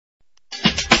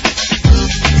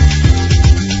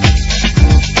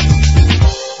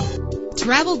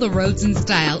Travel the roads in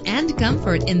style and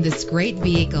comfort in this great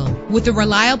vehicle. With a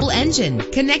reliable engine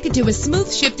connected to a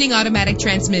smooth shifting automatic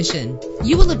transmission,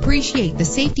 you will appreciate the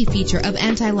safety feature of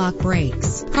anti-lock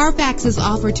brakes. Carfax is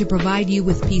offered to provide you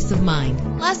with peace of mind.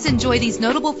 Plus, enjoy these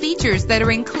notable features that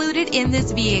are included in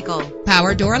this vehicle: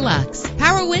 power door locks,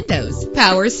 power windows,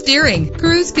 power steering,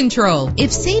 cruise control.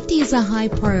 If safety is a high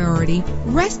priority,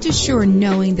 rest assured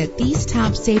knowing that these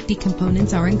top safety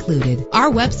components are included.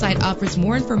 Our website offers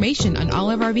more information on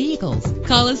all of our vehicles.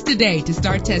 Call us today to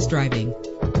start test driving.